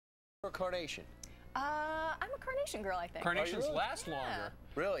or carnation? I'm a carnation girl, I think. Carnations really? last longer.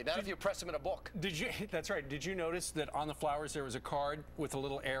 Really? Not if you press them in a book. Did you? That's right. Did you notice that on the flowers there was a card with a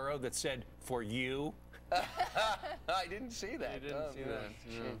little arrow that said "For you"? I didn't see that. You didn't see that.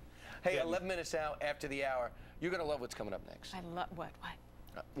 Shame. No. Hey, 11 minutes now after the hour. You're going to love what's coming up next. I love what?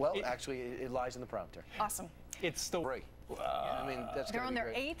 Well, actually, it lies in the prompter. Awesome. It's the Free. I mean, that's They're gonna on be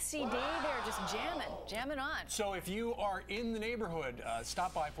their great. 8th CD. They're just jamming on. So if you are in the neighborhood,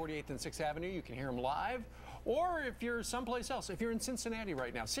 stop by 48th and 6th Avenue. You can hear them live. Or if you're someplace else, if you're in Cincinnati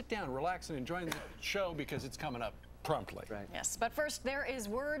right now, sit down, relax, and enjoy the show because it's coming up promptly. Right. Yes, but first there is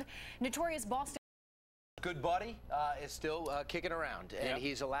word. Notorious Boston. Good Buddy is still kicking around, and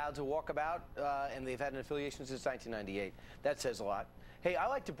he's allowed to walk about, and they've had an affiliation since 1998. That says a lot. Hey, I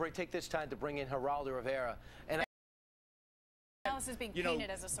like to take this time to bring in Geraldo Rivera, and Alice is being painted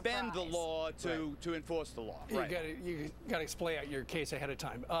as a surprise. Bend the law to enforce the law. You got to explain out your case ahead of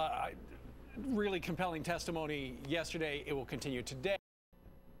time. Really compelling testimony yesterday. It will continue today.